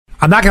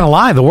I'm not going to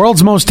lie, the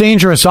world's most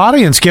dangerous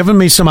audience giving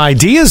me some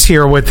ideas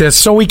here with this.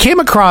 So we came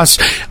across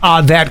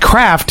that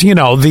Kraft, I'm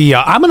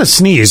going to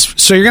sneeze,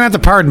 so you're going to have to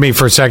pardon me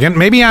for a second.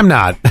 Maybe I'm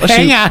not.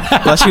 Hang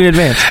on. Bless you in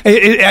advance.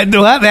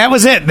 That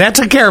was it. That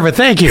took care of it.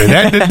 Thank you.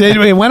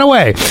 It went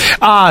away.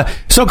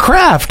 So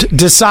Kraft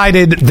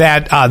decided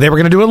that they were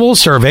going to do a little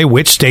survey,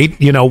 which state,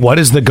 what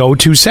is the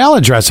go-to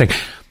salad dressing.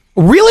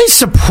 Really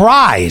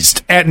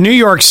surprised at New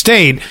York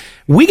State.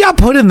 We got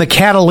put in the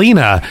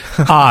Catalina,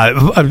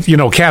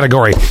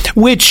 category,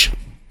 which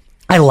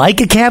I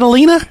like a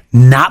Catalina.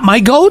 Not my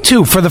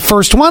go-to for the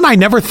first one. I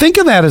never think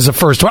of that as a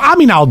first one. I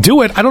mean, I'll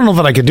do it. I don't know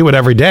that I could do it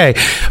every day.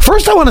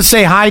 First, I want to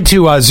say hi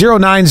to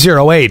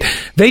 0908.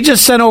 They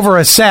just sent over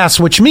a sass,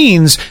 which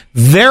means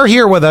they're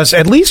here with us,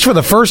 at least for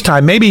the first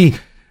time. Maybe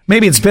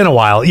it's been a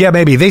while. Yeah,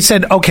 maybe. They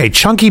said, okay,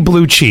 chunky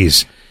blue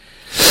cheese.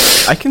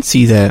 I can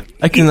see that.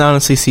 I can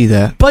honestly see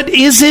that. But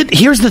here's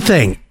the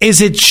thing,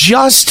 is it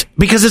just,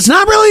 because it's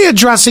not really a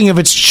dressing if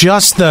it's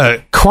just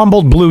the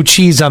crumbled blue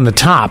cheese on the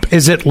top.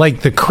 Is it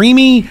like the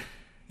creamy,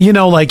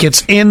 like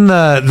it's in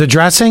the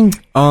dressing?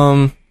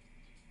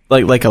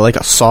 Like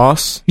a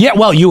sauce? Yeah,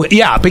 well,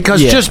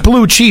 because just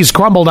blue cheese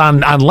crumbled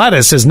on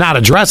lettuce is not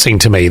a dressing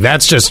to me.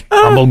 That's just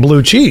crumbled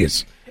blue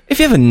cheese. If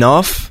you have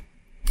enough,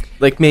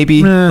 like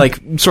maybe,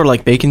 sort of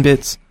like bacon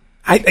bits.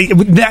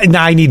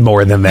 I need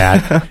more than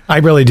that. I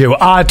really do.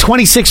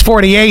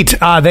 2648.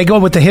 They go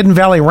with the Hidden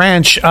Valley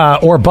Ranch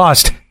or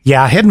bust.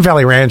 Yeah, Hidden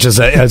Valley Ranch is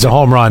a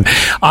home run.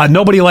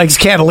 Nobody likes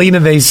Catalina,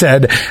 they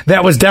said.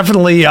 That was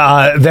definitely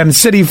them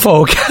city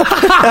folk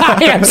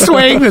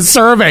swaying the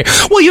survey.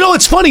 Well,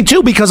 it's funny,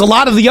 too, because a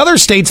lot of the other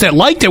states that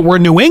liked it were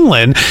New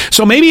England.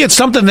 So maybe it's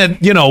something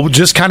that,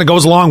 just kind of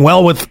goes along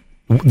well with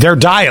their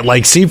diet,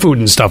 like seafood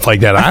and stuff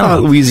like that. I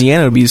don't know.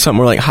 Louisiana would be something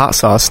more like hot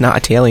sauce, not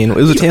Italian. It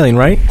was Italian,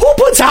 right? Who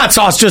puts hot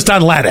sauce just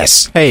on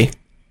lettuce? Hey,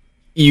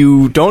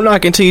 you don't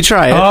knock until you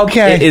try it.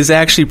 Okay. It is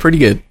actually pretty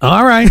good.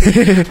 All right.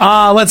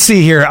 Let's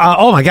see here.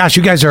 Oh, my gosh.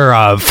 You guys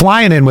are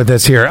flying in with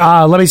this here.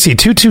 Let me see.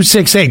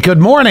 2268. Good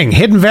morning.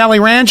 Hidden Valley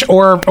Ranch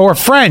or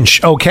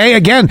French. Okay.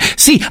 Again,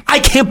 see, I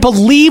can't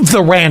believe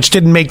the ranch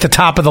didn't make the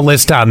top of the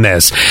list on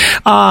this.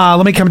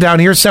 Let me come down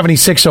here.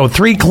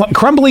 7603.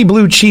 Crumbly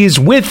blue cheese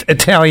with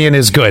Italian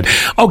is good.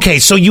 Okay.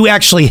 So you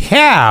actually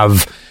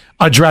have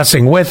a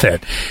dressing with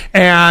it.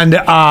 And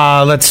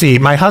let's see.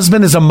 My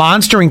husband is a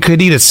monster and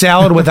could eat a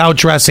salad without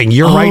dressing.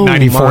 You're right,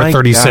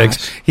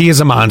 9436. He is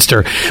a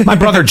monster. My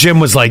brother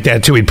Jim was like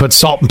that, too. He'd put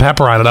salt and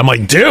pepper on it. I'm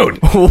like, dude.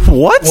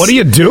 What? What are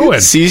you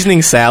doing?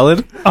 Seasoning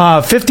salad?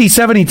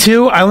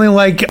 5072. I only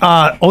like,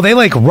 they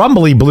like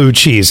rumbly blue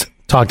cheese.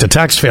 Talk to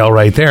text fail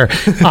right there.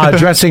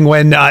 Dressing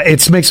when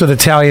it's mixed with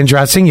Italian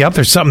dressing. Yep,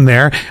 there's something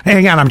there.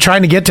 Hang on. I'm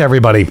trying to get to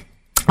everybody.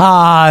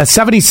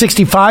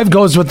 7065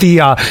 goes with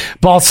the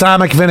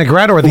balsamic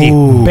vinaigrette or the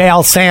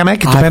balsamic,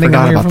 depending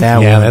on where you're from.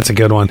 That yeah, one. That's a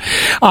good one.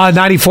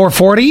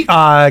 9440.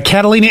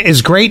 Catalina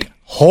is great.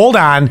 Hold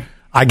on,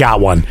 I got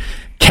one.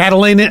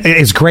 Catalina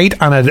is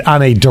great on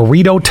a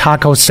Dorito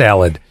taco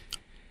salad.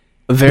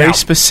 Very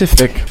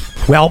specific.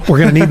 Well, we're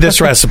going to need this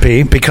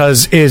recipe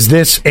because is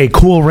this a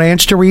Cool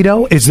Ranch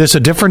Dorito? Is this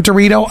a different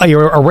Dorito?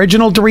 Your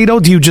original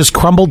Dorito? Do you just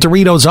crumble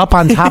Doritos up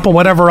on top of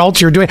whatever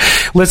else you're doing?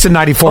 Listen,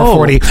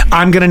 9440,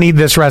 I'm going to need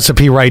this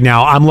recipe right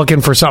now. I'm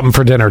looking for something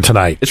for dinner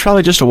tonight. It's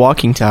probably just a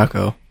walking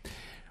taco.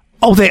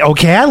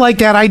 Okay, I like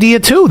that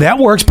idea too. That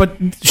works, but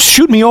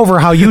shoot me over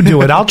how you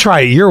do it. I'll try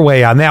it your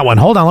way on that one.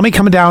 Hold on, let me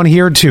come down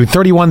here to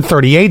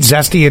 3138,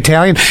 Zesty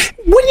Italian.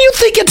 Wouldn't you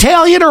think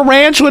Italian or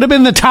ranch would have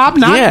been the top?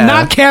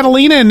 Not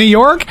Catalina in New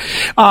York.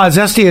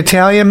 Zesty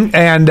Italian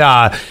and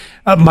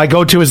my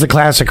go-to is the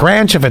classic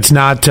ranch if it's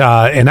not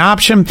an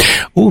option.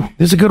 Ooh,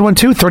 this is a good one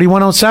too.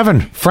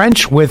 3107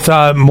 French with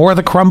more of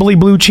the crumbly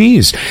blue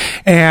cheese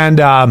and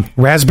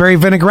raspberry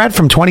vinaigrette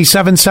from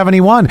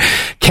 2771.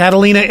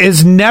 Catalina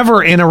is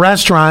never in a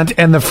restaurant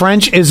and the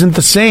French isn't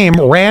the same.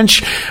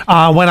 Ranch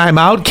when I'm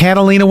out,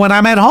 Catalina when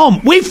I'm at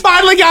home. We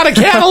finally got a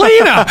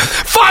Catalina.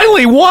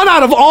 Finally, one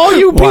out of all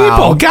you people.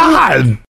 Wow. God.